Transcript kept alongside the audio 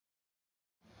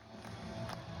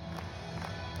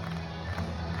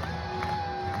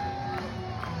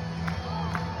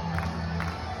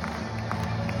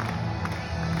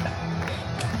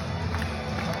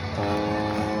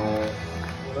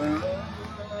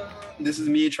This is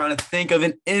me trying to think of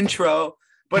an intro,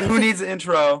 but who needs an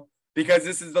intro? Because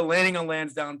this is the Landing on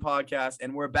Lansdowne podcast,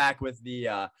 and we're back with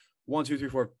the 1, 2, 3,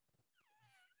 4,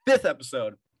 5th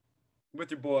episode with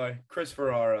your boy Chris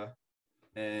Ferrara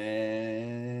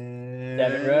and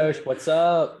Devin Roche. What's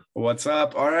up? What's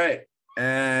up? All right,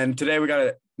 and today we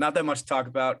got not that much to talk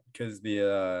about because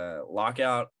the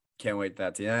lockout. Can't wait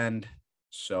that to end.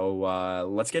 So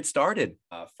let's get started.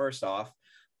 First off,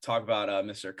 talk about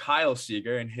Mr. Kyle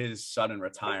Seager and his sudden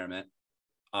retirement.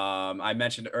 I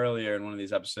mentioned earlier in one of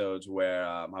these episodes where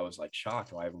I was like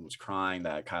shocked why everyone was crying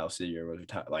that Kyle Seager was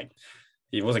like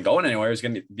he wasn't going anywhere. He was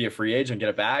going to be a free agent, get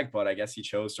a bag, but I guess he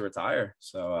chose to retire.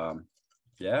 So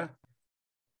yeah,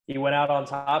 he went out on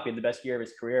top. He had the best year of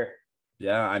his career.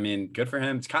 Yeah, I mean, good for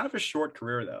him. It's kind of a short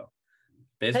career though.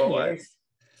 Baseball 10 years.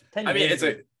 10 I mean, years.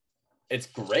 it's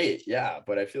great, yeah,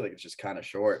 but I feel like it's just kind of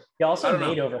short. He also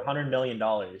made over $100 million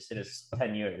in his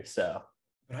 10 years. So,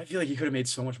 but I feel like he could have made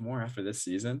so much more after this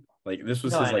season. Like this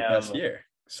was his best year.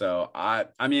 So I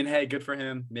mean, hey, good for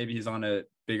him. Maybe he's on to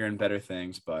bigger and better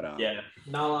things. But yeah,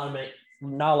 not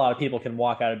a lot of people can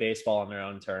walk out of baseball on their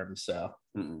own terms. So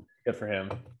good for him.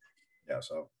 Yeah.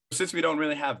 So since we don't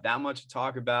really have that much to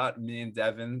talk about, me and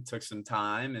Devin took some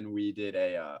time and we did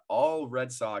a all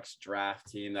Red Sox draft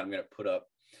team that I'm gonna put up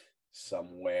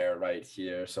somewhere right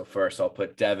here. So first I'll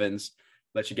put Devin's,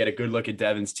 let you get a good look at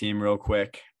Devin's team real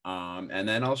quick. And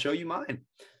then I'll show you mine.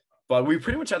 But we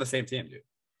pretty much have the same team, dude.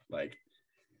 Like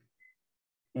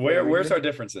where's our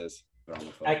differences?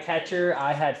 At catcher,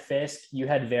 I had Fisk, you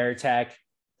had Veritek.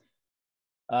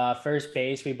 First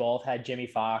base, we both had Jimmy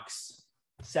Fox.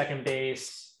 Second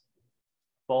base,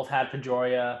 both had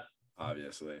Pedroia.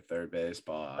 Obviously, third base,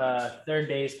 Boggs. Third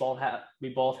base, we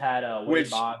both had Wade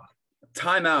Boggs.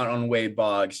 Timeout on Wade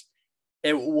Boggs.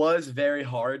 It was very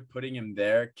hard putting him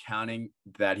there, counting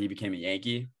that he became a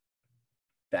Yankee.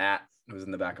 That was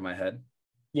in the back of my head.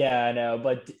 Yeah, I know,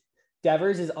 but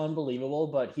Devers is unbelievable,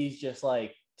 but he's just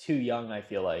like too young, I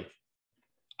feel like.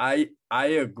 I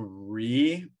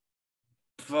agree,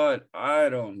 but I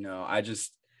don't know.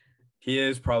 He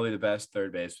is probably the best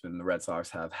third baseman the Red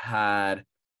Sox have had.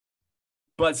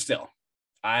 But still,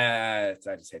 I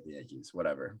just hate the Yankees,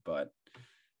 whatever. But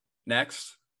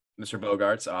next, Mr.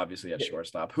 Bogarts, obviously at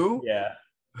shortstop. Who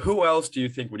else do you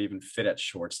think would even fit at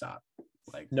shortstop?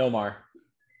 Like Nomar.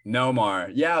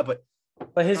 Yeah, but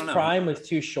his prime was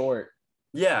too short.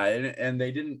 Yeah, and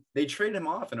they traded him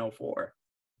off in 2004.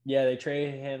 Yeah, they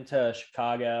traded him to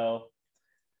Chicago.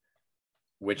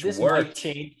 Which worked.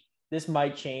 This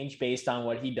might change based on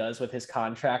what he does with his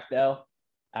contract though.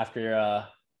 After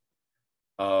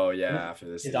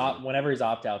after this whenever his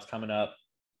opt-out's coming up.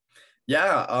 Yeah,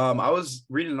 I was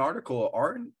reading an article.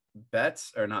 Aren't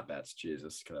Betts, or not Betts,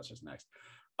 Jesus, because that's just next.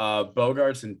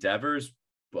 Bogarts and Devers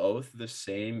both the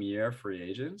same year free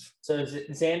agents. So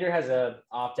Xander has a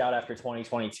opt-out after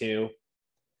 2022.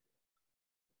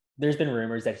 There's been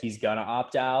rumors that he's gonna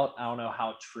opt out. I don't know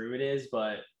how true it is,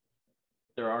 but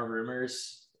there are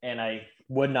rumors, and I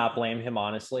would not blame him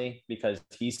honestly because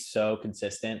he's so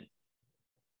consistent.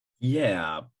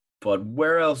 Yeah, but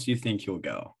where else do you think he'll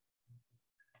go?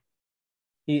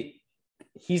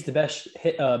 He's the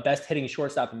best hitting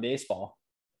shortstop in baseball.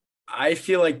 I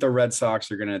feel like the Red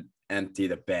Sox are gonna empty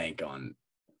the bank on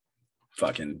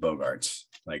fucking Bogarts.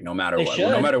 Like no matter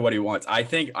what he wants. I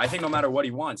think no matter what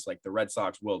he wants, like the Red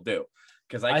Sox will do.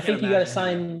 Because I think you gotta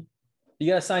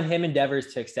sign him and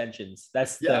Devers to extensions.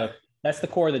 That's the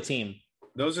core of the team.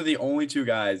 Those are the only two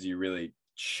guys you really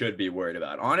should be worried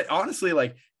about. Honestly,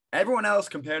 like everyone else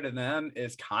compared to them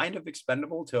is kind of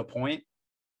expendable to a point.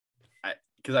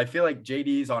 Because I feel like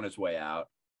JD's on his way out.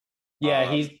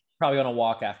 Yeah, he's probably going to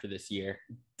walk after this year.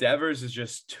 Devers is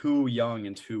just too young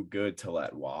and too good to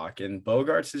let walk. And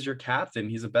Bogarts is your captain.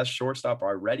 He's the best shortstop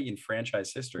already in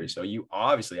franchise history. So you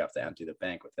obviously have to empty the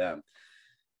bank with them.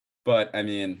 But, I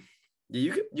mean,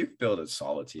 you could build a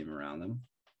solid team around them.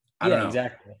 I don't know.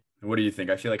 Exactly. What do you think?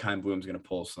 I feel like Chaim Bloom's going to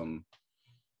pull some.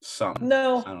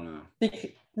 No. I don't know.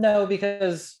 No,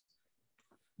 because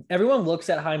everyone looks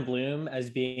at Chaim Bloom as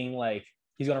being like,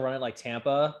 he's going to run it like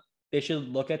Tampa. They should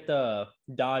look at the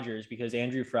Dodgers because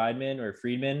Andrew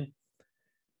Friedman,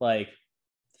 like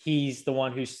he's the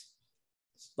one who's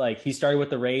like, he started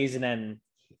with the Rays and then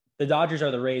the Dodgers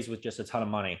are the Rays with just a ton of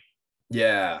money.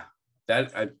 Yeah,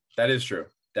 that is true.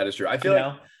 That is true. I feel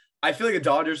like the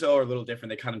Dodgers though are a little different.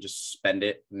 They kind of just spend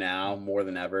it now more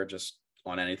than ever, just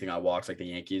on anything on walks like the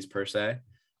Yankees per se.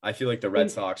 I feel like the Red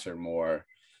Sox are more.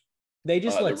 They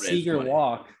just let Seager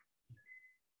walk.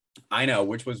 I know,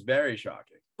 which was very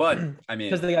shocking. But I mean,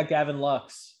 because they got Gavin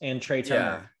Lux and Trey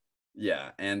Turner. Yeah,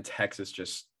 and Texas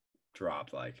just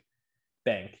dropped. Like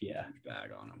bank. Yeah.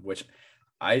 bag on him, which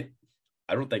I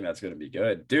don't think that's gonna be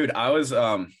good, dude. I was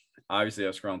obviously I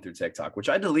was scrolling through TikTok, which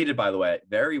I deleted by the way.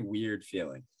 Very weird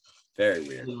feeling, very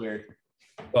weird. Really weird.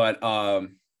 But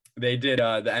they did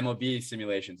the MLB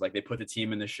simulations, like they put the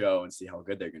team in the show and see how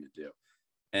good they're gonna do.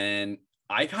 And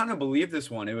I kind of believe this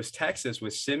one. It was Texas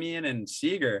with Simeon and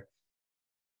Seager,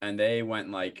 and they went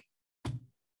like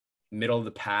middle of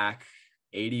the pack,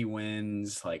 80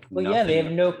 wins, like Well, yeah, they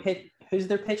have no pitch. Who's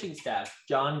their pitching staff?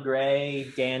 John Gray,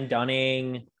 Dan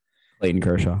Dunning, Clayton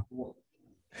Kershaw.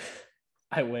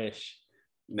 I wish.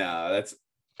 No,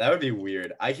 that would be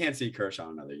weird. I can't see Kershaw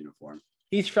in another uniform.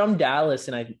 He's from Dallas,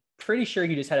 and I'm pretty sure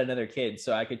he just had another kid,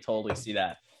 so I could totally see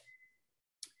that.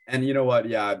 And you know what?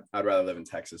 Yeah, I'd rather live in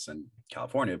Texas than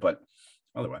California, but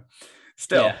other way.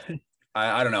 Still, yeah.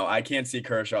 I don't know. I can't see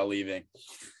Kershaw leaving.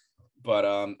 But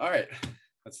all right.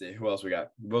 Let's see. Who else we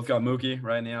got? We both got Mookie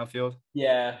right in the outfield.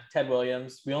 Yeah, Ted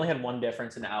Williams. We only had one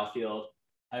difference in the outfield.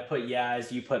 I put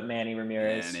Yaz, you put Manny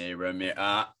Ramirez. Manny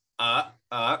Ramirez.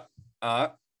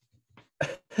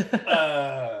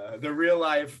 The real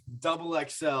life double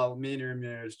XL Manny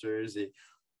Ramirez jersey.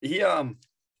 He let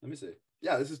me see.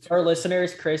 Yeah, this is our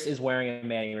listeners. Chris is wearing a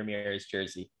Manny Ramirez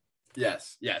jersey.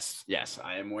 Yes.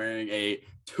 I am wearing a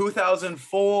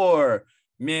 2004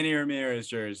 Manny Ramirez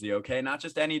jersey. Okay, not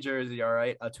just any jersey. All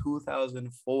right, a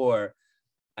 2004.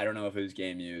 I don't know if it was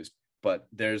game used, but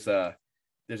there's a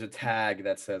tag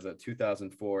that says a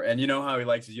 2004. And you know how he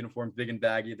likes his uniforms big and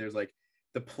baggy. There's like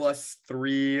the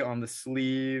 +3 on the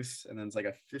sleeves, and then it's like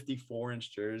a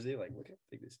 54-inch jersey. Like, look how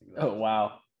big this thing is. Oh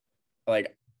wow!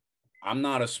 Like, I'm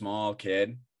not a small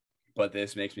kid, but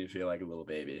this makes me feel like a little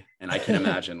baby, and I can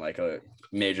imagine like a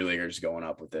major leaguer just going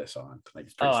up with this on. Like,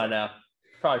 it's I know,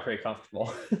 probably pretty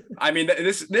comfortable. I mean,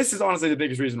 this is honestly the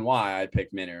biggest reason why I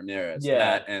picked Manny Ramirez. Yeah,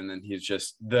 that, and then he's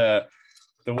just the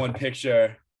one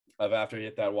picture of after he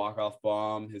hit that walk-off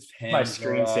bomb, his hands. My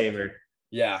screensaver.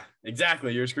 Yeah,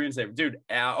 exactly. Your screensaver, dude.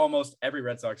 Almost every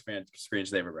Red Sox fan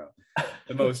screensaver, bro.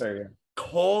 The most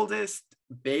coldest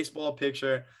baseball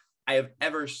picture I have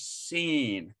ever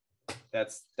seen.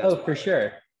 That's for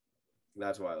sure.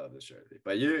 That's why I love this jersey.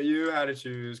 But you had to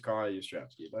choose Carl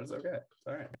Yastrzemski, but it's okay. It's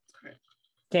all right.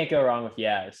 Can't go wrong with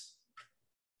Yaz.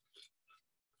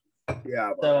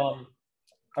 Yeah. So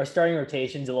our starting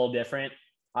rotation's a little different.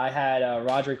 I had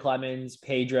Roger Clemens,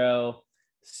 Pedro,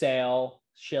 Sale,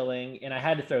 Schilling, and I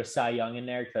had to throw Cy Young in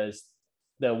there because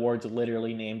the award's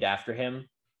literally named after him.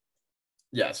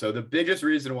 Yeah. So the biggest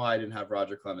reason why I didn't have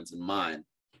Roger Clemens in mind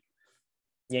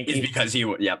Yankees. is because he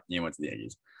went to the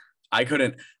Yankees. I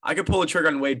could pull a trigger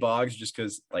on Wade Boggs just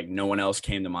because like no one else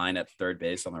came to mind at third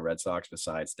base on the Red Sox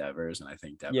besides Devers, and I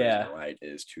think Devers right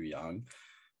is too young.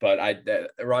 But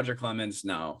Roger Clemens,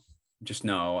 no,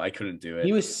 I couldn't do it.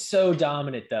 He was so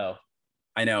dominant though.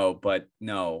 I know, but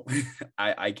no,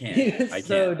 I can't. He was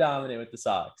so dominant with the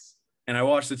Sox. And I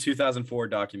watched the 2004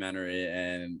 documentary,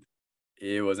 and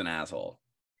it was an asshole.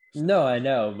 No, I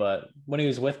know, but when he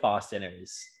was with Boston,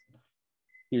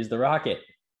 he was the Rocket.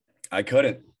 I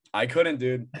couldn't,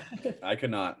 dude. I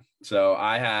could not. So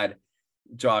I had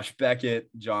Josh Beckett,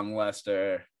 John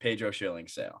Lester, Pedro Schilling,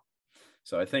 Sale.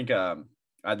 So I think the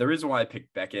reason why I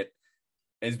picked Beckett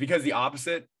is because the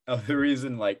opposite of the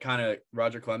reason, like kind of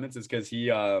Roger Clemens, is because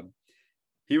he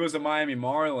was a Miami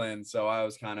Marlin, so I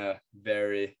was kind of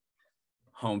very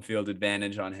home field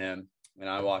advantage on him, and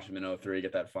I watched him in 2003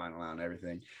 get that final out and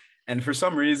everything. And for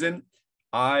some reason,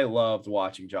 I loved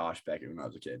watching Josh Beckett when I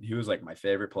was a kid. He was like my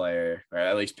favorite player, or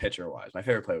at least pitcher-wise. My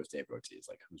favorite player was Dave Ortiz.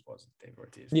 Like, who wasn't Dave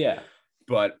Ortiz? Yeah.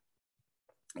 But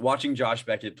watching Josh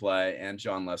Beckett play and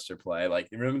John Lester play, like,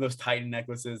 remember those Titan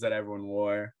necklaces that everyone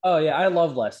wore? Oh, yeah. I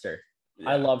love Lester. Yeah.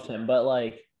 I loved him. But,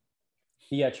 like,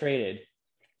 he got traded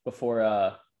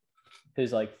before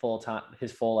his full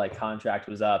contract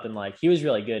was up. And, like, he was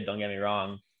really good. Don't get me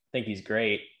wrong. I think he's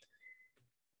great.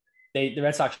 The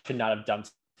Red Sox should not have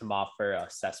dumped him off for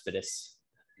Cespedes.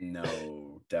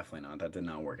 No, definitely not. That did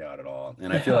not work out at all.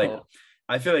 And I feel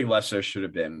like Lester should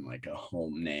have been like a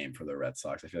home name for the Red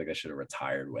Sox. I feel like I should have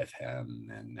retired with him.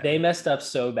 And they messed up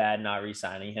so bad not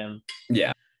re-signing him.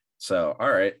 Yeah. So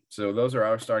all right. So those are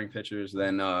our starting pitchers.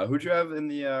 Then who'd you have in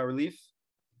the relief?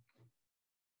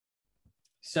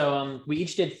 So we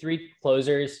each did 3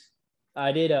 closers.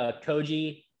 I did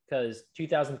Koji because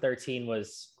 2013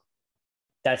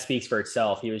 that speaks for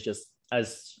itself. He was just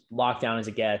as locked down as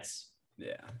it gets.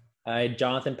 Yeah. I had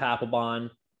Jonathan Papelbon,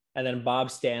 and then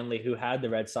Bob Stanley, who had the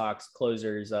Red Sox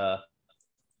closers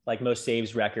most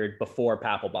saves record before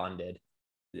Papelbon did.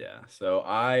 Yeah. So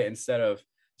I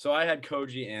had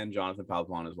Koji and Jonathan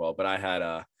Papelbon as well, but I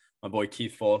had my boy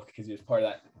Keith Folk because he was part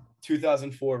of that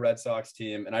 2004 Red Sox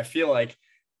team, and I feel like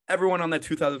everyone on that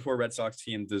 2004 Red Sox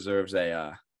team deserves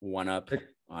a one-up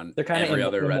on They're kind of every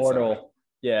other Red Sox. immortal.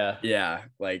 Yeah. Yeah,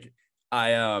 like I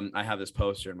have this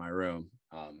poster in my room.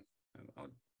 I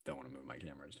don't want to move my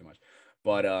cameras too much,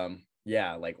 but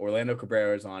yeah, like Orlando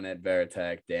Cabrera's on it,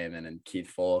 Veritek, Damon, and Keith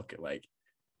Folk. Like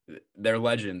they're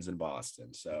legends in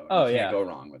Boston, so you can't go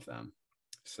wrong with them.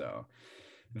 So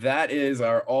that is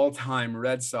our all-time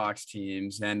Red Sox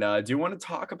teams. And do you want to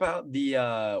talk about the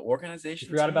organization?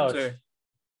 You forgot about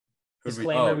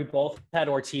disclaimer. We both had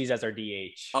Ortiz as our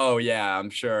DH. Oh yeah,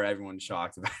 I'm sure everyone's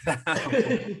shocked about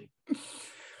that.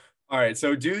 All right,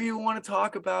 so do you want to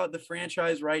talk about the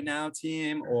franchise right now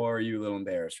team, or are you a little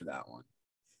embarrassed for that one?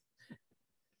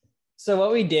 So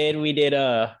what we did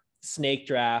a snake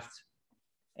draft,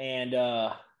 and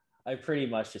I pretty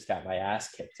much just got my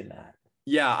ass kicked in that.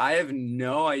 Yeah, I have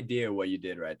no idea what you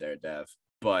did right there, Dev,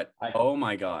 but oh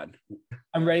my God.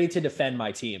 I'm ready to defend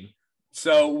my team.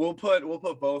 So we'll put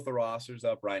both the rosters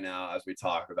up right now as we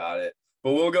talk about it,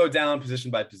 but we'll go down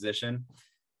position by position.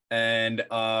 And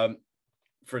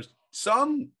for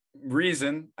some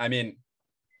reason, I mean,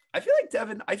 I feel like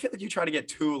Devin, you try to get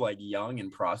too like young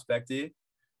and prospecty.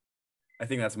 I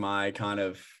think that's my kind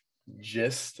of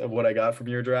gist of what I got from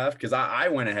your draft, because I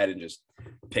went ahead and just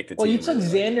picked the team. Well, you took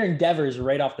Xander and Devers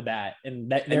right off the bat, and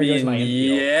there goes my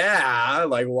infield. Yeah,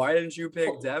 like why didn't you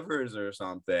pick Devers or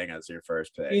something as your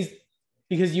first pick?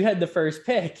 Because you had the first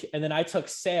pick, and then I took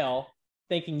Sale,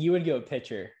 thinking you would go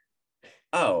pitcher.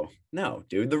 Oh no,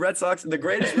 dude! The Red Sox, the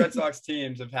greatest Red Sox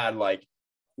teams have had like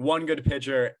one good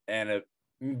pitcher and a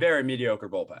very mediocre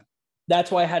bullpen.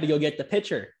 That's why I had to go get the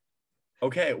pitcher.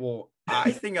 Okay, well,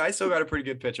 I think I still got a pretty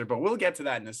good pitcher, but we'll get to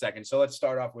that in a second. So let's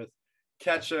start off with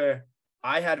catcher.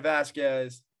 I had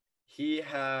Vasquez.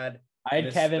 I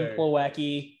had Kevin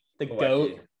Plawecki, the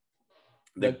GOAT.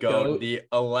 The GOAT, the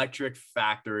Electric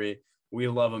Factory. We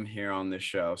love him here on this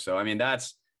show. So, I mean,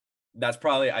 that's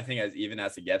probably, I think, as even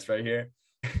as it gets right here.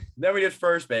 Then we did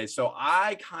first base. So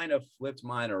I kind of flipped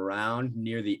mine around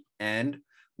near the end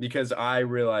because I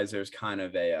realized there's kind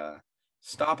of a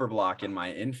stopper block in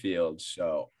my infield.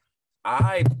 So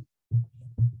I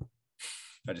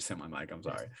just hit my mic. I'm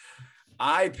sorry.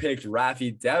 I picked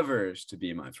Rafi Devers to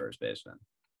be my first baseman.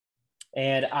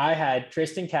 And I had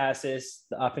Tristan Cassis,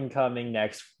 the up-and-coming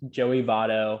next Joey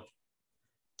Votto.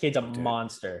 Kid's a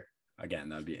monster. Again,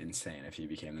 that would be insane if he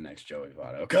became the next Joey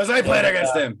Votto, because I played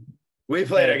against him. We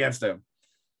played against him.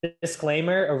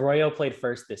 Disclaimer, Arroyo played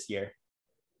first this year.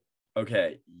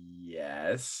 Okay,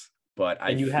 yes, but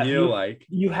I feel like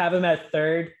you have him at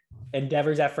third and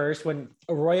Devers at first when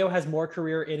Arroyo has more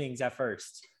career innings at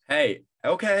first. Hey,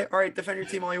 okay, all right, defend your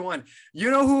team all you want. You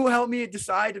know who helped me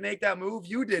decide to make that move?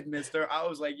 You did, mister. I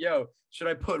was like, yo, should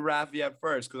I put Rafi at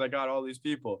first because I got all these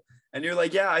people? And you're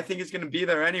like, yeah, I think it's going to be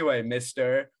there anyway,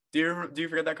 mister. Do you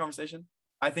forget that conversation?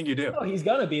 I think you do. Oh, he's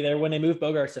going to be there when they move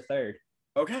Bogarts to third.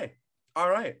 Okay, all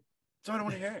right. So I don't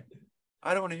want to hear it.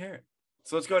 I don't want to hear it.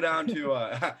 So let's go down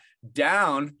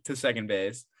to second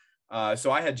base. So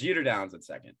I had Jeter Downs at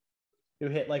second. Who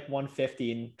hit like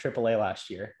 150 in AAA last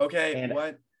year. Okay, and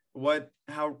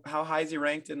how high is he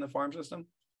ranked in the farm system?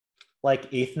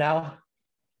 Like 8th now.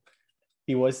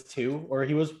 He was 2, or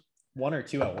he was 1 or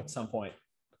 2 at some point.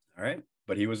 All right,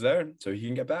 but he was there, so he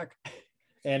can get back.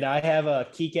 And I have a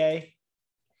Kike.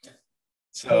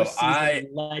 So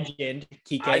legend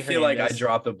Kike. I feel like I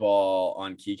dropped the ball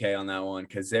on Kike on that one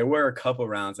because there were a couple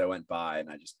rounds that went by and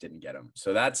I just didn't get him.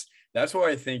 So that's where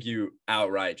I think you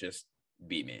outright just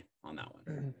beat me on that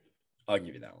one. I'll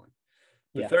give you that one.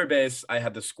 The third base, I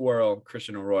have the Squirrel,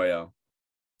 Christian Arroyo.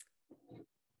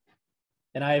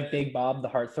 And I have Big Bob, the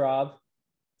heartthrob.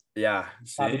 Yeah.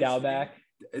 Bobby Dalbec.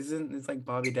 Isn't it's like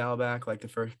Bobby Dalbec, like the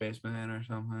first baseman or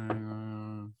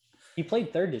something? He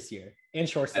played third this year and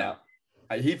shortstop.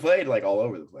 He played like all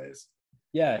over the place.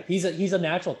 Yeah, he's a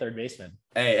natural third baseman.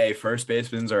 Hey, first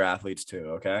basemen are athletes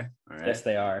too, okay? All right. Yes,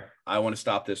 they are. I want to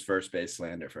stop this first base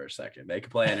slander for a second. They can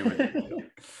play anywhere.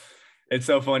 It's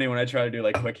so funny when I try to do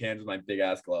like quick hands with my big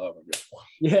ass glove. I'm just,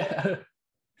 yeah.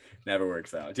 Never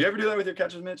works out. Do you ever do that with your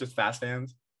catchers, Mitch? Just fast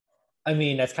hands? I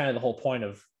mean, that's kind of the whole point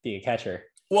of being a catcher.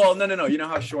 Well, no. You know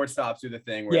how shortstops do the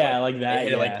thing where like that. They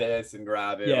hit it like this and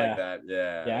grab it like that.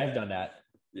 Yeah. Yeah, I've done that.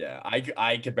 Yeah,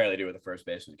 I could barely do it with the first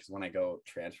baseman because when I go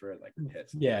transfer it, like it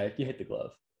hits. Yeah, you hit the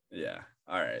glove. Yeah.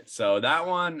 All right. So that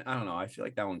one, I don't know. I feel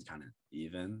like that one's kind of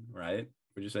even, right?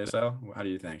 Would you say so? How do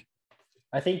you think?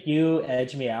 I think you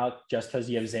edge me out just because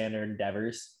you have Xander and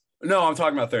Devers. No, I'm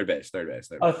talking about third base.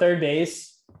 Oh, third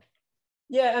base.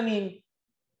 Yeah, I mean,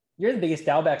 you're the biggest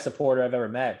Dalbec supporter I've ever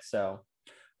met. So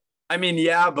I mean,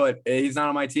 yeah, but he's not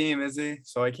on my team, is he?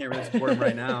 So I can't really support him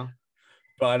right now.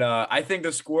 But I think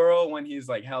the squirrel, when he's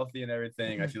like healthy and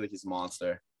everything, I feel like he's a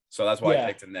monster. So that's why I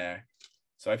picked him there.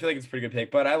 So I feel like it's a pretty good pick.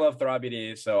 But I love Throbby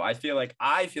D. So I feel like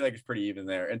it's pretty even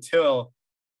there until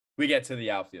we get to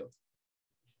the outfield.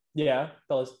 Yeah,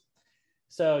 fellas.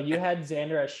 So you had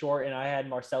Xander at short, and I had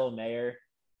Marcelo Mayer.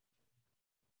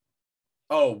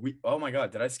 Oh my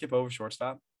God, did I skip over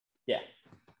shortstop? Yeah,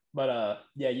 but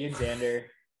you had Xander.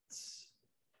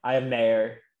 I have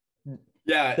Mayer.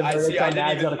 Yeah, the verdict on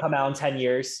that is going to come out in 10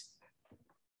 years.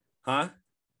 Huh?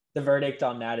 The verdict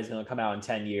on that is going to come out in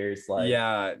 10 years.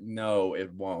 Yeah, no,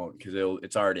 it won't because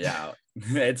it's already out.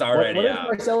 It's already what out.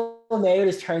 If Marcelo Mayer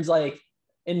just turns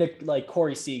into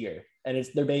Corey Seager, and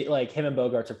they're him and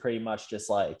Bogarts are pretty much just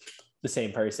the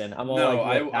same person. I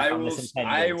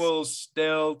will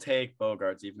still take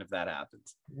Bogarts even if that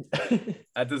happens.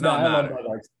 That does not matter.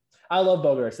 I love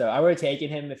Bogarts though. I would have taken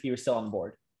him if he was still on the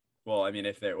board. Well, I mean,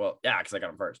 because I got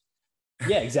him first.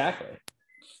 Yeah, exactly.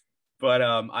 But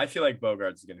I feel like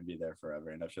Bogarts is going to be there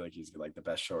forever, and I feel like he's like the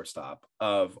best shortstop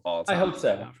of all time. I hope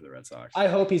so. For the Red Sox. I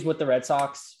hope he's with the Red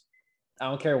Sox. I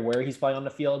don't care where he's playing on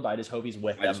the field, but I just hope he's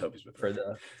with them for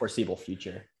the foreseeable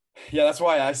future. Yeah, that's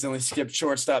why I accidentally skipped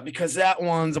shortstop because that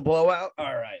one's a blowout.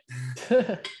 All right.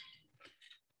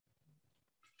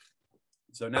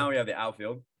 So now we have the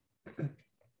outfield.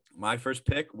 My first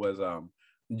pick was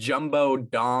Jumbo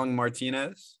Dong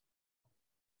Martinez.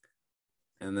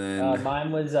 And then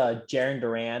mine was Jarren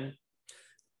Duran.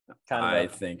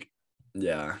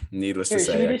 Needless to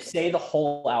say. Should we just say the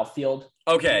whole outfield?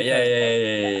 Okay,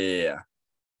 yeah.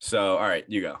 So, all right,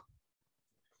 you go.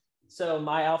 So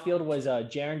my outfield was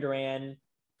Jarren Duran,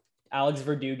 Alex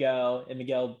Verdugo, and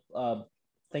Miguel. I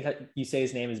think you say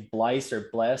his name is Bliss or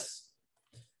Bliss.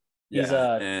 He's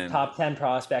a top 10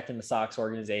 prospect in the Sox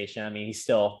organization. I mean, he's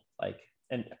still a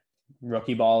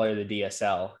rookie baller, the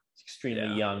DSL. He's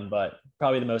extremely young, but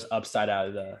probably the most upside out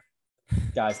of the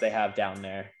guys they have down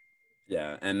there.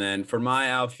 Yeah, and then for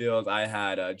my outfield, I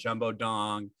had Jumbo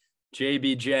Dong,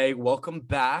 JBJ. Welcome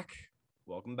back.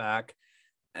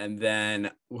 And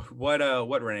then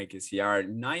what rank is he? Our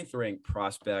 9th ranked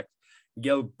prospect,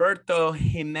 Gilberto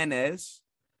Jimenez.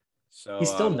 So he's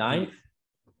still 9th.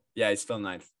 Yeah, he's still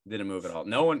 9th. Didn't move at all.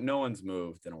 No one's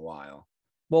moved in a while.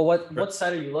 Well, what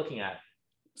side are you looking at?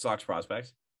 Sox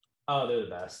prospects. Oh, they're the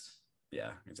best.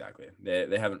 Yeah, exactly.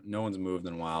 They haven't. No one's moved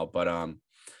in a while, but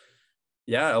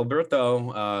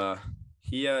Alberto.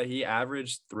 He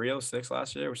averaged 306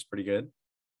 last year, which is pretty good.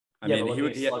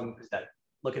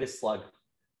 Look at his slug.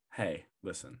 Hey,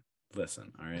 listen.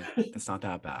 All right, it's not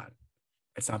that bad.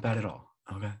 It's not bad at all.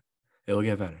 Okay, it'll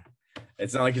get better.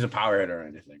 It's not like he's a power hitter or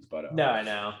anything, but no, I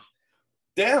know.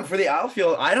 Damn, for the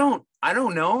outfield, I don't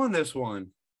know on this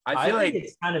one. I feel like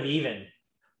it's kind of even.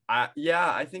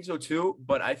 I think so too.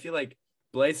 But I feel like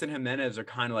Blaze and Jimenez are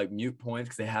kind of like mute points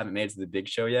because they haven't made it to the big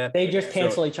show yet. They just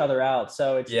cancel each other out.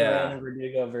 So it's Duran and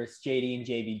Verdugo versus JD and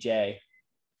JBJ.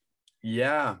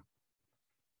 Yeah.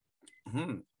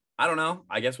 I don't know.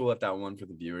 I guess we'll let that one for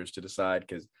the viewers to decide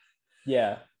because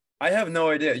I have no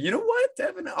idea. You know what,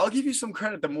 Devin? I'll give you some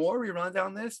credit. The more we run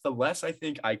down this, the less I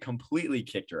think I completely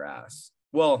kicked your ass.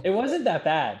 Well, it wasn't that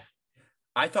bad.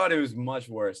 I thought it was much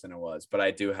worse than it was, but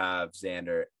I do have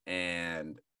Xander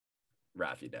and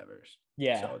Rafi Devers.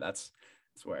 Yeah. So that's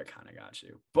where I kind of got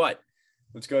you. But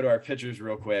let's go to our pitchers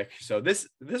real quick. So this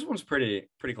one's pretty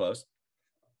close.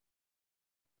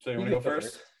 So you want to go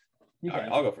first? All right,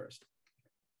 I'll go first.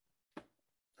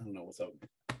 I don't know what's up.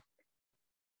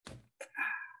 All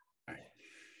right.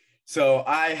 So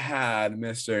I had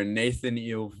Mr. Nathan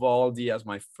Eovaldi as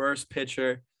my first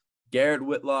pitcher, Garrett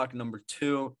Whitlock, number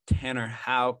 2, Tanner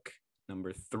Houck,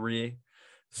 number 3,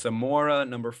 Samora,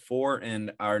 number 4,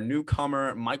 and our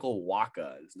newcomer, Michael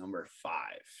Wacha, is number 5.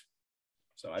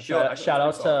 So shout out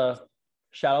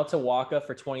to Wacha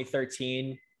for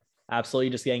 2013.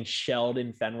 Absolutely just getting shelled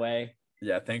in Fenway.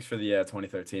 Yeah, thanks for the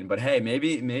 2013. But hey,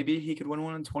 maybe he could win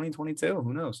one in 2022.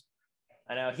 Who knows?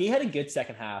 I know he had a good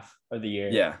second half of the year.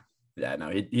 Yeah, no,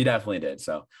 he definitely did.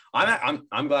 So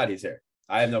I'm glad he's here.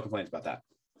 I have no complaints about that.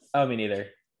 Oh, me neither.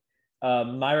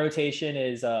 My rotation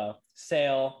is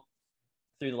Sale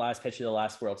through the last pitch of the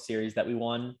last World Series that we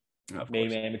won.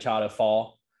 Maybe Machado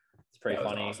fall. It's pretty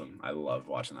funny. Awesome. I loved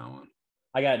watching that one.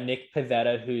 I got Nick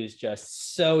Pivetta, who's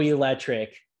just so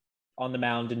electric on the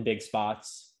mound in big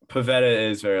spots. Pivetta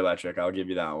is very electric. I'll give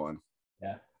you that one.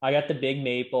 Yeah. I got the big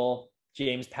maple,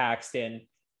 James Paxton.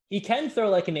 He can throw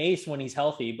like an ace when he's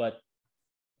healthy, but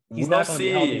he's not going to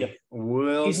be healthy.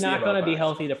 He's not going to be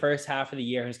healthy the first half of the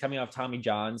year. He's coming off Tommy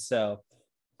John. So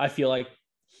I feel like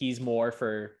he's more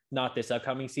for not this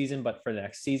upcoming season, but for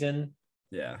next season.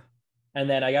 Yeah. And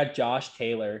then I got Josh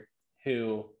Taylor,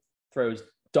 who throws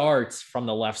darts from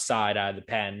the left side out of the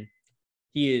pen.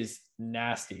 He is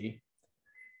nasty.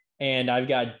 And I've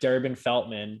got Durbin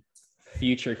Feltman,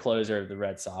 future closer of the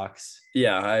Red Sox.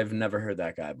 Yeah, I've never heard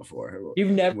that guy before. You've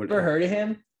never heard of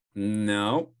him?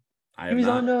 No, I have He was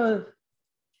not.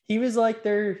 he was like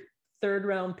their third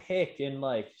round pick in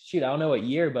I don't know what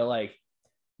year, but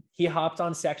he hopped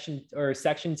on section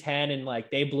 10 and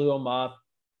they blew him up.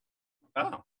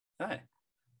 Oh, hey.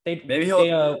 They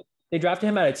drafted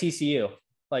him out of TCU.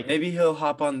 Maybe he'll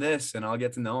hop on this and I'll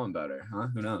get to know him better, huh?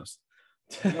 Who knows?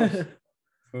 Who knows?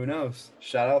 Who knows?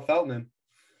 Shout out Feltman.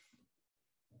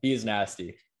 He is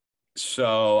nasty.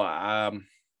 So I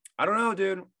don't know,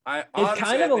 dude. It's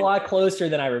kind of a lot closer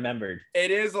than I remembered.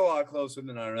 It is a lot closer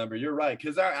than I remember. You're right,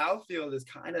 because our outfield is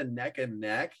kind of neck and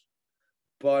neck.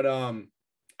 But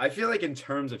I feel like in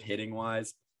terms of hitting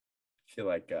wise, I feel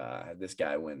like this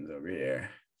guy wins over here.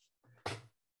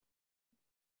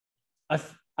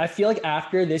 I feel like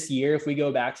after this year, if we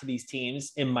go back to these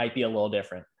teams, it might be a little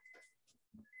different.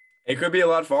 It could be a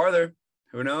lot farther.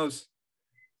 Who knows?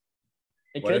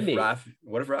 It could be.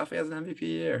 What if Rafi has an MVP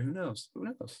year? Who knows? Who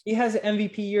knows? He has an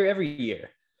MVP year every year.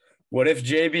 What if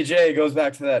JBJ goes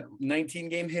back to that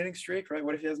 19-game hitting streak, right?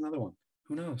 What if he has another one?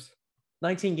 Who knows?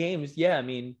 19 games. Yeah, I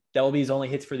mean, that will be his only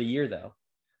hits for the year, though.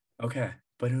 Okay,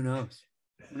 but who knows?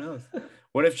 Who knows?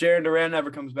 What if Jaron Duran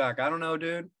never comes back? I don't know,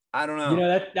 dude. I don't know. You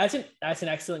know, that's an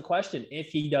excellent question if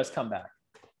he does come back.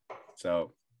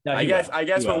 So I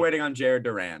guess we're waiting on Jared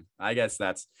Duran. I guess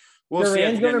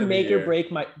Duran's going to make or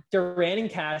break Duran and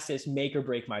Cassis make or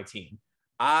break my team.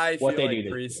 I feel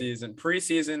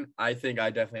preseason, I think I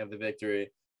definitely have the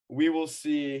victory. We will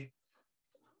see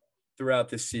throughout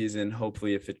the season,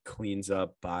 hopefully, if it cleans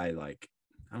up by I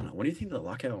don't know. What do you think of the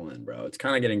lockout one, bro? It's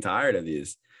kind of getting tired of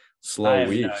these slow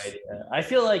weeks. No idea. I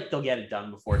feel like they'll get it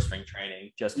done before spring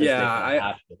training.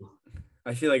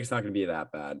 I feel like it's not going to be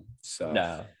that bad. So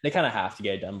no, they kind of have to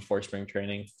get it done before spring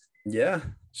training. Yeah.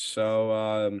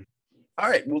 So all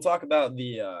right, we'll talk about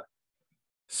the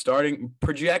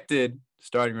projected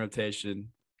starting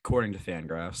rotation according to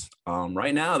Fangraphs.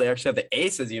 Right now they actually have the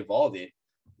ace as Eovaldi,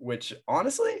 which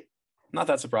honestly, not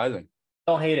that surprising.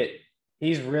 Don't hate it.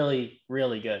 He's really,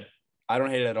 really good. I don't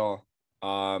hate it at all.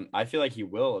 I feel like he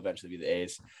will eventually be the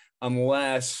ace,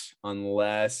 unless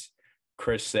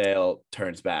Chris Sale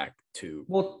turns back to.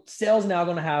 Well, Sale's now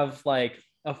going to have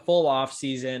a full off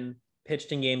season,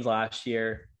 pitched in games last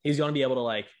year. He's going to be able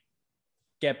to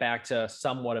get back to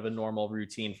somewhat of a normal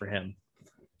routine for him.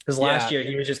 Because last year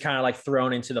he was just kind of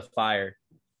thrown into the fire.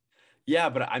 Yeah,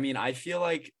 but I mean, I feel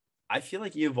like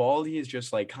Eovaldi is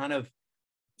just kind of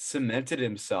cemented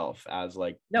himself as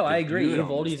No, I agree.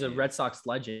 Eovaldi is a Red Sox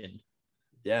legend.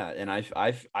 Yeah, and I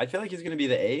feel like he's going to be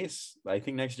the ace. I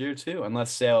think next year too,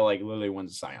 unless Sale literally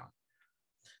wins a Cy Young.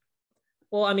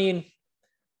 Well, I mean,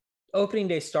 opening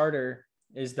day starter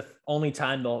is the only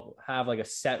time they'll have a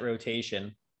set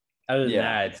rotation. Other than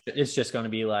that, it's just going to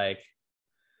be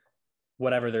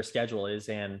whatever their schedule is.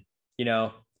 And,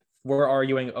 we're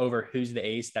arguing over who's the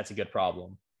ace. That's a good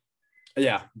problem.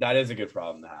 Yeah, that is a good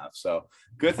problem to have. So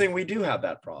good thing we do have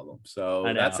that problem. So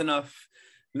that's enough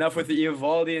with the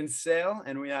Eovaldi and Sale.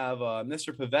 And we have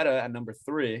Mr. Pivetta at number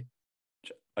 3.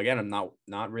 Which, again, I'm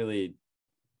not really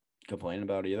complaining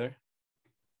about either.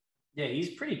 Yeah, he's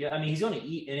pretty good. I mean, he's going to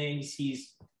eat innings.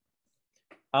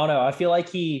 I don't know. I feel like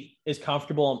he is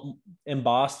comfortable in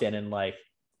Boston and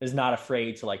is not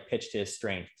afraid to pitch to his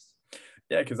strengths.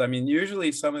 Yeah, because I mean,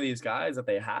 usually some of these guys that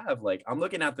they have, I'm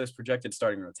looking at this projected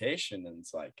starting rotation, and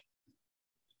it's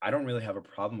I don't really have a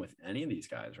problem with any of these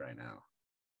guys right now.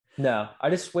 No, I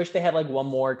just wish they had one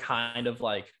more kind of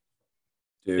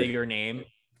bigger name.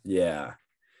 Yeah.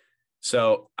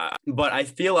 So, but I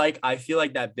feel like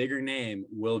that bigger name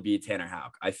will be Tanner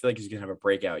Houck. I feel like he's gonna have a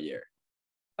breakout year.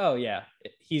 Oh yeah,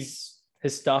 his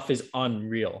stuff is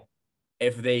unreal.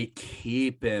 If they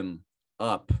keep him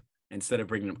up instead of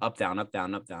bringing him up, down, up,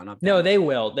 down, up, down, up. No, down. they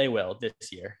will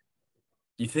this year.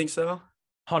 You think so?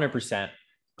 100%.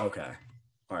 Okay.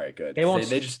 All right. Good. They won't.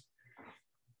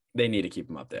 They need to keep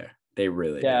him up there. They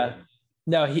really. Yeah. Do.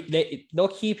 No, they'll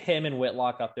keep him and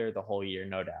Whitlock up there the whole year,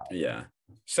 no doubt. Yeah.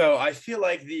 So I feel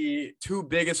like the two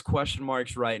biggest question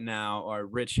marks right now are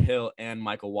Rich Hill and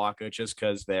Michael Wacha, just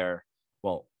because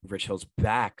Rich Hill's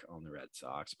back on the Red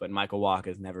Sox, but Michael Wacha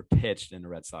has never pitched in a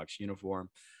Red Sox uniform.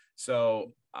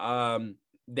 So the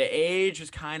age is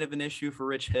kind of an issue for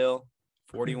Rich Hill,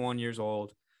 41 years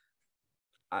old.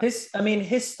 His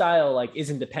style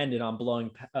isn't dependent on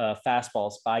blowing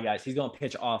fastballs by guys. He's going to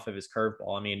pitch off of his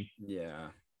curveball. I mean, yeah,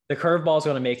 the curveball is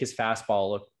going to make his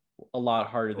fastball look a lot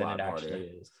harder than it harder. actually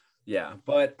is. Yeah,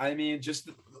 but I mean, just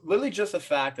literally just the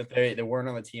fact that they weren't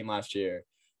on the team last year,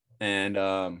 and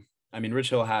I mean, Rich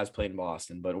Hill has played in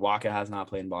Boston, but Waka has not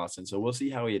played in Boston, so we'll see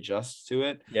how he adjusts to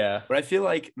it. Yeah, but I feel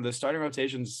like the starting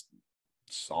rotation's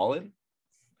solid,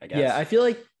 I guess. Yeah, I feel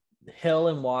like Hill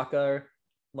and Waka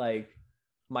like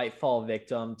might fall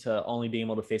victim to only being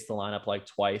able to face the lineup like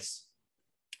twice.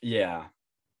 Yeah,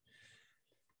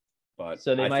 but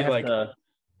so they might have to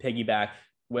piggyback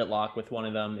Whitlock with one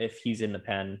of them if he's in the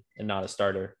pen and not a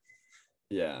starter.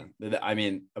 Yeah, I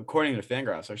mean, according to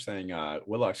Fangraphs, they're saying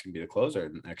Whitlock's gonna be the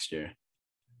closer next year.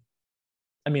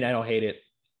 I mean, I don't hate it.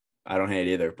 I don't hate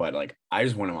it either, but like, I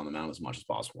just want him on the mound as much as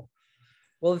possible.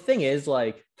 Well, the thing is,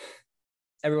 like,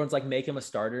 everyone's like, make him a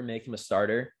starter, make him a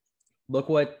starter. Look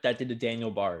what that did to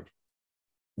Daniel Bard.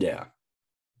 Yeah.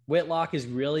 Whitlock is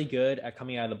really good at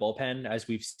coming out of the bullpen, as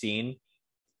we've seen.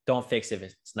 Don't fix it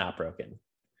if it's not broken.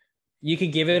 You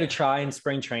could give it a try in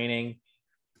spring training.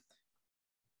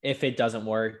 If it doesn't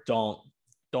work, don't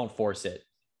force it.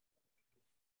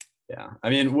 Yeah.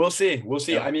 I mean, we'll see. We'll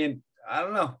see. Yeah. I mean, I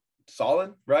don't know.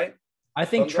 Solid, right? I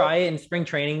think try it in spring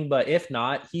training, but if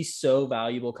not, he's so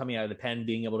valuable coming out of the pen,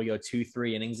 being able to go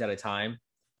 2-3 innings at a time.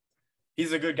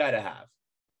 He's a good guy to have.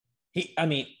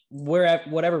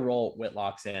 Whatever role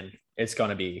Whitlock's in, it's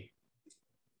gonna be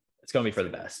for the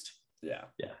best. Yeah.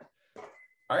 Yeah.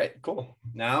 All right, cool.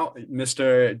 Now,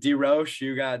 Mr. D. Roche,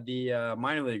 you got the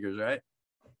minor leaguers, right?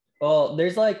 Well,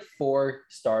 there's like four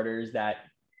guys that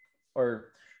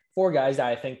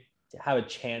I think have a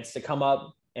chance to come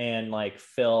up and like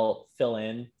fill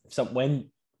in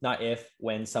when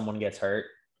someone gets hurt.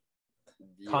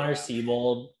 Yeah. Connor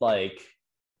Siebold, like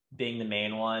being the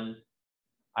main one,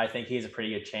 I think he has a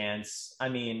pretty good chance. I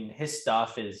mean, his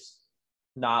stuff is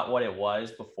not what it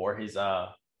was before his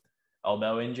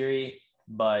elbow injury,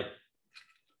 but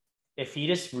if he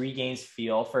just regains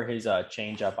feel for his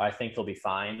changeup, I think he'll be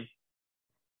fine.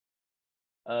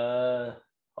 Hold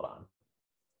on.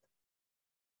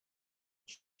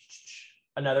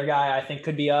 Another guy I think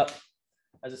could be up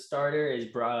as a starter is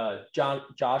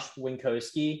Josh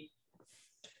Winkowski.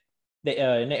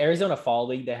 In the Arizona Fall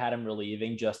League, they had him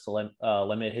relieving just to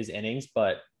limit his innings,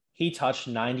 but he touched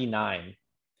 99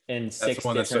 in 6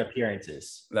 different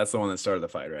appearances. That's the one that started the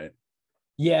fight, right?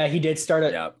 Yeah, he did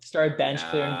start bench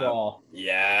clearing ball.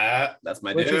 Yeah, that's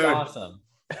my dude. Which is awesome.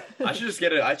 I should just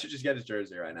get it. I should just get his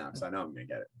jersey right now because I know I'm gonna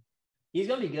get it. He's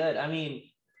gonna be good. I mean,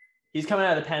 he's coming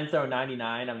out of the pen throwing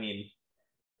 99. I mean,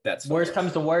 that's worst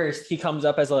comes to worst, he comes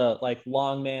up as a like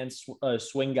long man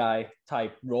swing guy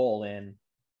type role in.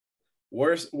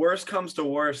 Worst comes to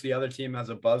worst, the other team has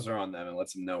a buzzer on them and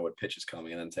lets them know what pitch is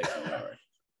coming and then takes them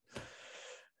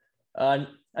over.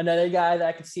 Another guy that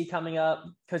I could see coming up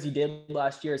because he did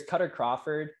last year is Cutter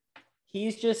Crawford.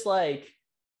 He's just like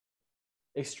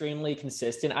extremely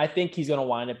consistent. I think he's going to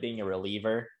wind up being a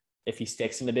reliever if he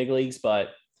sticks in the big leagues, but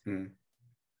he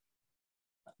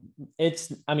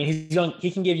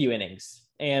can give you innings,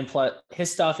 and plus his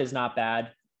stuff is not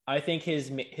bad. I think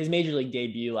his major league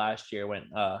debut last year went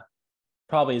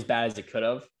probably as bad as it could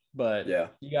have, but yeah,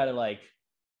 you got to like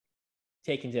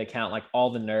take into account like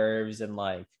all the nerves and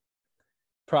like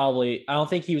probably I don't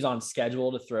think he was on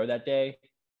schedule to throw that day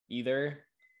either.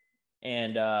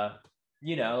 And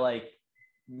like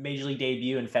major league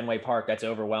debut in Fenway Park, that's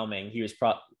overwhelming. He was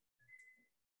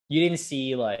you didn't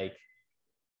see like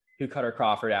who Cutter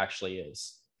Crawford actually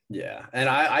is. Yeah. And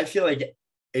I feel like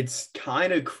it's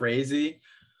kind of crazy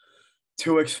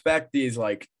to expect these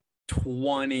like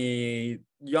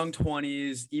young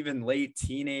 20s, even late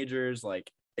teenagers, like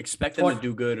expect them to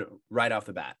do good right off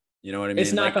the bat. You know what I mean?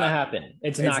 It's not going to happen.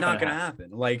 It's not going to happen.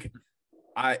 Like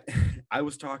I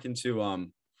was talking to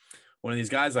one of these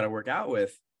guys that I work out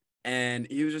with, and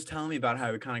he was just telling me about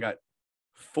how he kind of got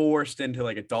forced into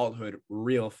like adulthood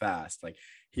real fast. Like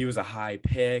he was a high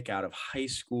pick out of high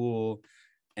school,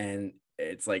 and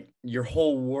it's like your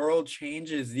whole world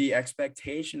changes. The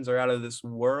expectations are out of this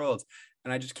world.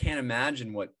 And I just can't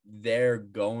imagine what they're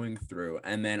going through.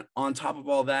 And then on top of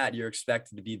all that, you're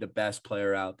expected to be the best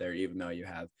player out there, even though you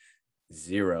have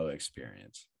zero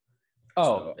experience.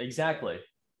 Oh, so, exactly.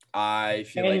 I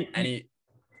feel like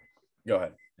go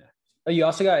ahead. Yeah. You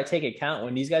also got to take account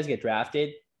when these guys get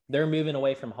drafted, they're moving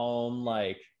away from home.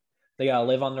 Like they got to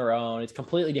live on their own. It's a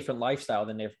completely different lifestyle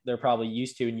than they're probably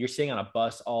used to. And you're sitting on a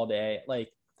bus all day. Like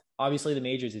obviously the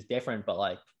majors is different, but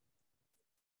like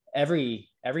every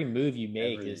move you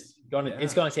make it's going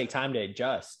to take time to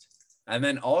adjust. And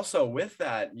then also with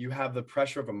that, you have the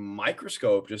pressure of a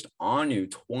microscope just on you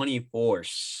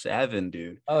 24/7,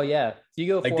 dude. Oh yeah. Do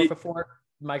you go 4 for 4?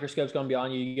 microscope's going to be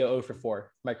on you. You go 0 for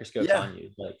 4. Microscope's on you.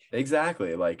 Like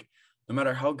exactly. Like no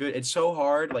matter how good, it's so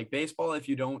hard. Like baseball, if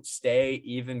you don't stay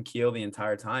even keel the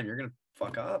entire time, you're gonna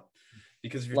fuck up.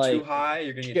 Because if you're too high,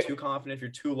 you're gonna get too confident. If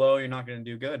you're too low, you're not gonna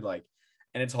do good. Like,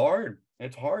 and it's hard.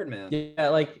 It's hard, man. Yeah,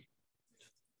 like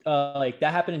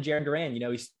that happened in Jarren Duran.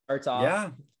 He starts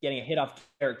off getting a hit off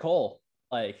Garrett Cole.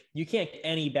 Like, you can't get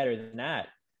any better than that.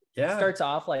 Yeah. Starts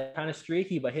off like kind of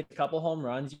streaky, but hits a couple home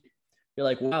runs. You're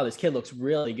like, wow, this kid looks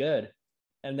really good.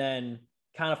 And then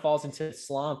kind of falls into a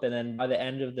slump. And then by the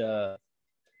end of the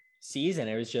season,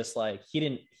 it was just like he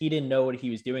didn't know what he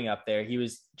was doing up there. He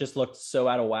was just looked so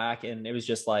out of whack. And it was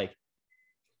just like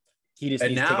he just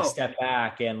needs to take a step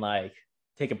back and like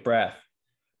take a breath.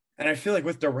 And I feel like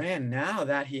with Duran, now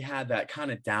that he had that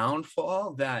kind of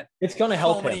downfall, that it's going to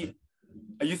help him.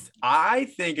 I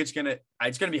think it's gonna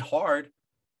be hard.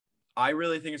 I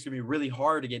really think it's gonna be really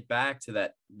hard to get back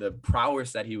to the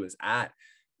prowess that he was at.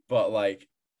 But like,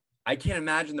 I can't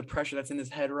imagine the pressure that's in his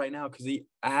head right now because he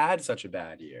had such a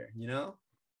bad year,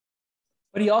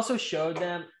 But he also showed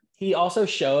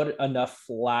enough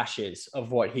flashes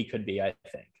of what he could be, I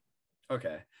think.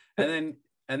 Okay. And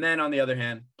then on the other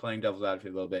hand, playing devil's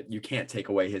advocate a little bit, you can't take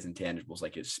away his intangibles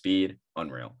like his speed,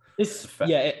 unreal. His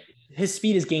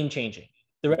speed is game changing.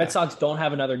 The Red Sox don't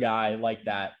have another guy like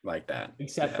that.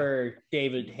 Except for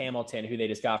David Hamilton, who they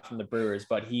just got from the Brewers,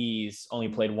 but he's only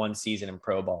played one season in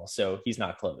pro ball, so he's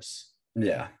not close.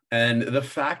 Yeah. And the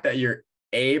fact that you're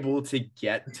able to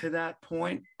get to that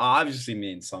point obviously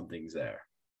means something's there.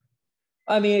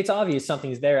 I mean, it's obvious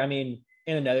something's there. I mean,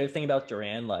 and another thing about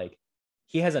Duran, like,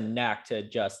 he has a knack to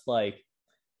just like,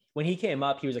 when he came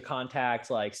up, he was a contact,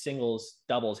 like singles,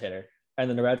 doubles hitter. And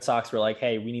then the Red Sox were like,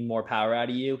 hey, we need more power out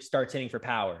of you. Starts hitting for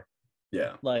power.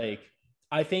 Yeah. Like,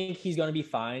 I think he's going to be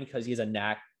fine because he has a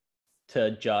knack to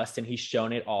adjust, and he's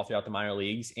shown it all throughout the minor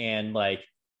leagues. And like,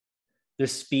 the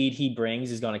speed he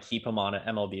brings is going to keep him on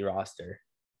an MLB roster.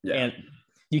 Yeah. And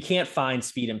you can't find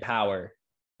speed and power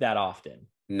that often.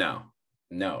 No,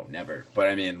 never. But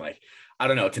I mean, like, I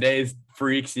don't know. Today's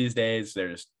freaks these days, they're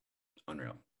just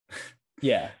unreal.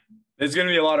 Yeah. There's going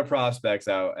to be a lot of prospects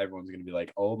out. Everyone's going to be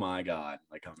like, oh my God,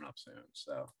 like coming up soon.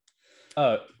 So.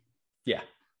 Yeah.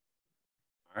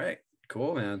 All right.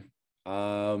 Cool, man.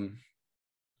 I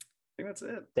think that's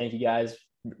it. Thank you guys.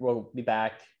 We'll be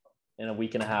back in a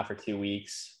week and a half or 2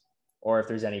 weeks, or if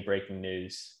there's any breaking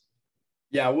news.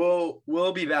 Yeah,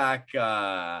 we'll be back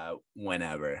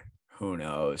whenever. Who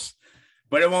knows?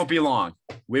 But it won't be long.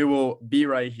 We will be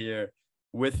right here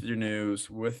with your news,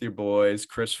 with your boys,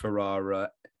 Chris Ferrara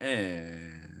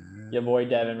and your boy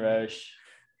Devin Roche.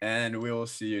 And we will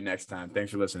see you next time.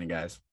 Thanks for listening, guys.